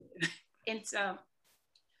And so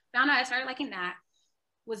found out I started liking that.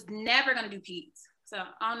 Was never gonna do peds. So,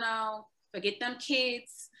 oh no, forget them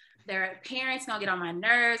kids. Their parents gonna get on my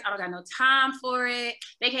nerves. I don't got no time for it.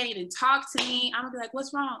 They can't even talk to me. I'm gonna be like,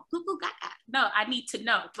 what's wrong? Goo gaga. No, I need to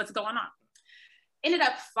know what's going on. Ended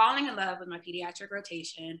up falling in love with my pediatric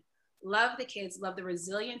rotation. Love the kids, love the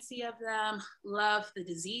resiliency of them, love the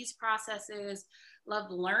disease processes, love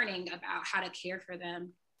learning about how to care for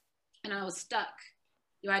them. And I was stuck.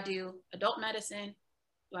 Do I do adult medicine?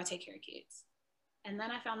 Do I take care of kids? And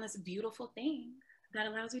then I found this beautiful thing that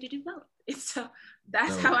allows me to do both. And so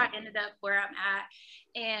that's how I ended up where I'm at.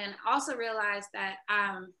 And also realized that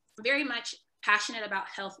I'm very much passionate about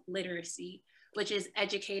health literacy, which is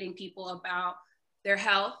educating people about their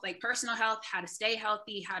health, like personal health, how to stay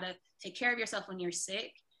healthy, how to take care of yourself when you're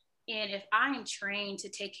sick. And if I am trained to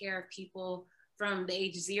take care of people from the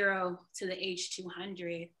age 0 to the age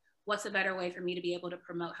 200, what's a better way for me to be able to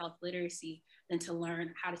promote health literacy than to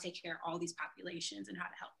learn how to take care of all these populations and how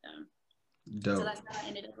to help them? Dope. So that's how I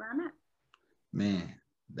ended up where I'm at. Man,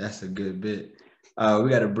 that's a good bit. We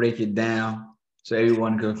got to break it down so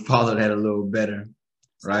everyone can follow that a little better,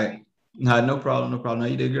 right? No problem. No,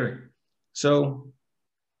 you did great. So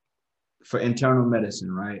for internal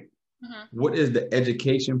medicine, right? Mm-hmm. What is the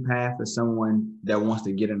education path for someone that wants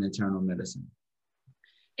to get an internal medicine?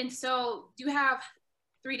 And so you have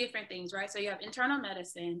 3 different things, right? So you have internal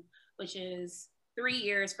medicine, which is 3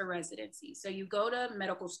 years for residency. So you go to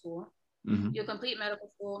medical school, you complete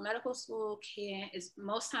medical school. Medical school is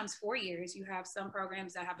most times 4 years. You have some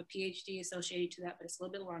programs that have a PhD associated to that, but it's a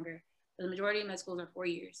little bit longer. But the majority of med schools are 4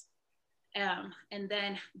 years. And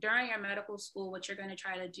then during your medical school, what you're going to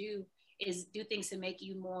try to do is do things to make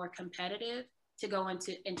you more competitive to go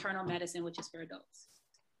into internal medicine, which is for adults.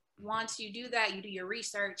 Once you do that, you do your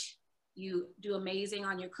research, you do amazing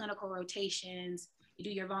on your clinical rotations, you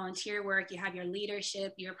do your volunteer work, you have your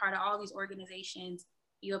leadership, you're part of all these organizations,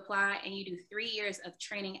 you apply and you do 3 years of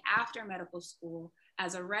training after medical school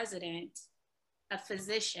as a resident, a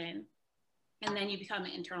physician, and then you become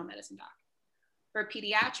an internal medicine doc. For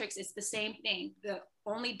pediatrics, it's the same thing. The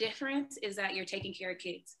only difference is that you're taking care of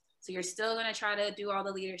kids. So you're still going to try to do all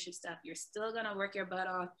the leadership stuff. You're still going to work your butt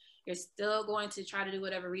off. You're still going to try to do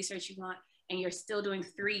whatever research you want. And you're still doing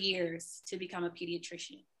 3 years to become a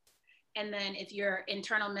pediatrician. And then if you're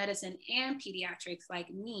internal medicine and pediatrics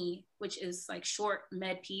like me, which is like short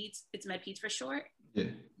med peds, it's med peds for short,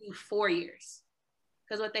 do 4 years.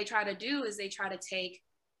 Because what they try to do is they try to take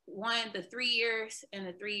the 3 years and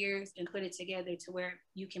the 3 years and put it together to where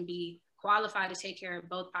you can be qualified to take care of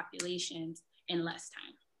both populations in less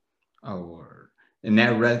time. Oh, word. And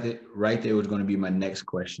that right there was going to be my next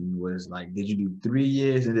question was like, did you do 3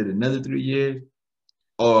 years and did another 3 years?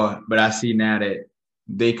 But I see now that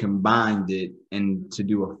they combined it and to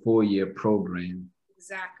do a 4-year program.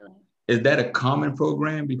 Exactly. Is that a common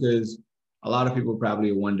program? Because a lot of people probably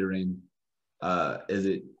are wondering, is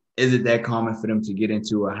it that common for them to get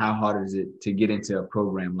into, or how hard is it to get into a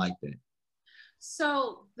program like that?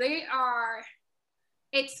 So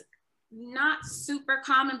it's not super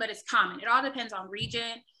common, but it's common. It all depends on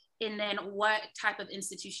region and then what type of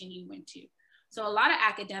institution you went to. So a lot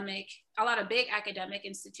of big academic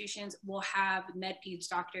institutions will have med peds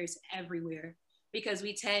doctors everywhere because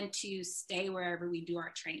we tend to stay wherever we do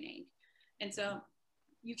our training. And so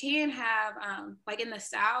you can have, like in the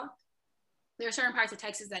South, there are certain parts of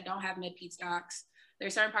Texas that don't have med peds docs. There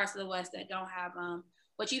are certain parts of the West that don't have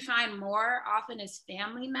what you find more often is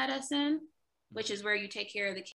family medicine, which is where you take care of the